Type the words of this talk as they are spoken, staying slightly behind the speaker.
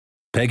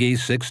Peggy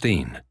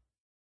 16.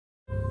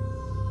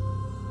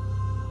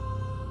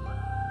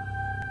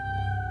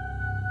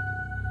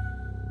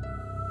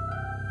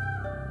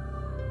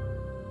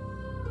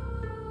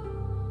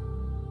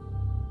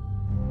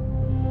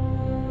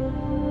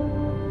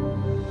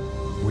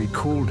 We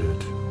called it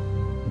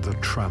the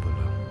Traveler,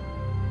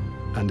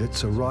 and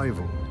its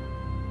arrival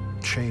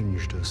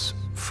changed us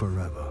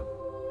forever.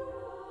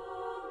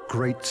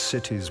 Great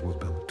cities were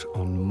built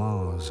on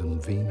Mars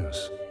and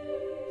Venus.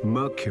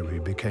 Mercury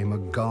became a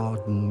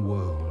garden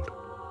world.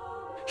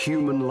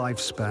 Human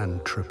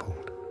lifespan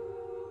tripled.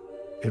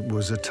 It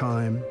was a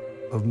time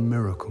of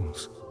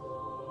miracles.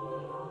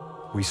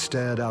 We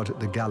stared out at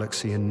the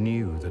galaxy and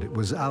knew that it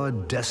was our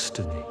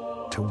destiny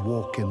to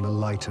walk in the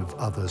light of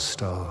other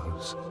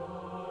stars.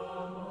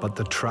 But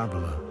the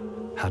Traveler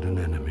had an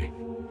enemy,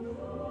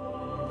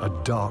 a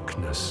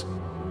darkness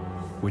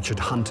which had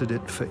hunted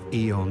it for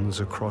eons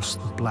across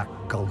the black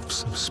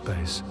gulfs of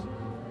space.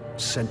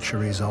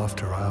 Centuries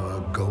after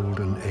our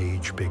golden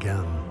age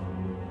began,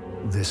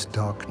 this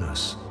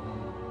darkness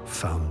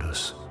found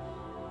us.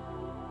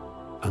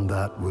 And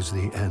that was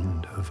the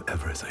end of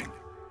everything.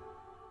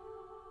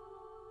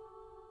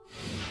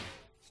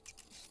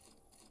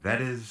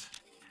 That is,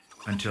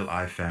 until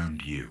I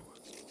found you.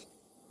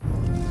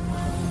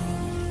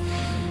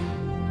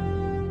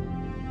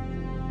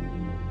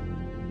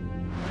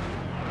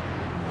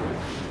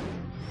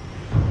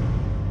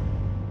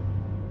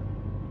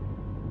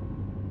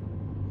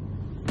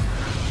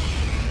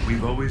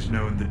 We've always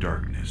known the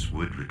darkness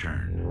would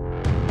return.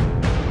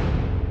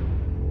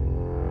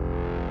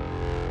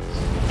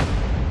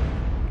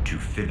 To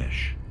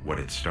finish what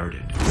it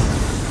started.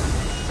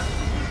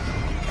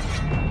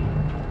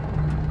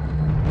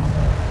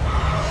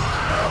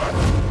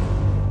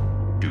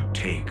 To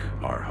take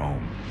our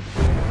home.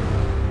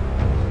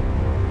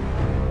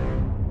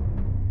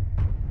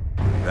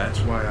 That's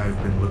why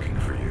I've been looking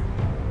for you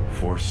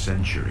for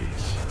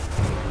centuries.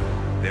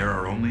 There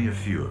are only a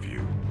few of you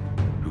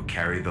who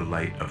carry the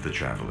light of the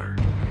Traveler,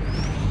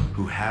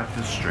 who have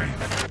the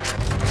strength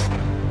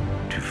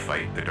to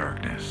fight the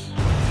darkness.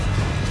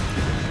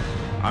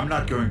 I'm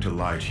not going to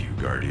lie to you,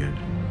 Guardian.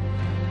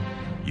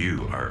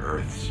 You are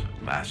Earth's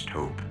last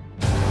hope.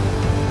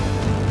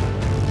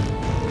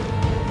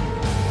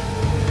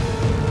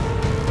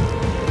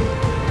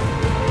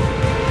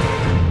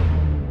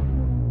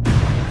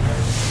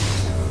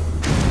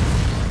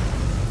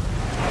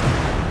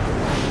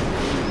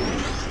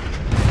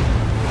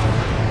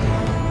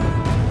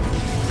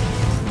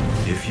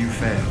 If you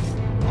fail,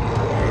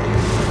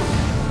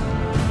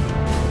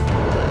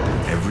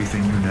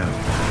 everything you know,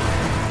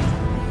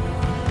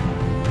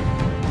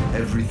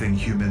 everything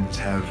humans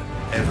have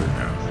ever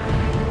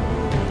known,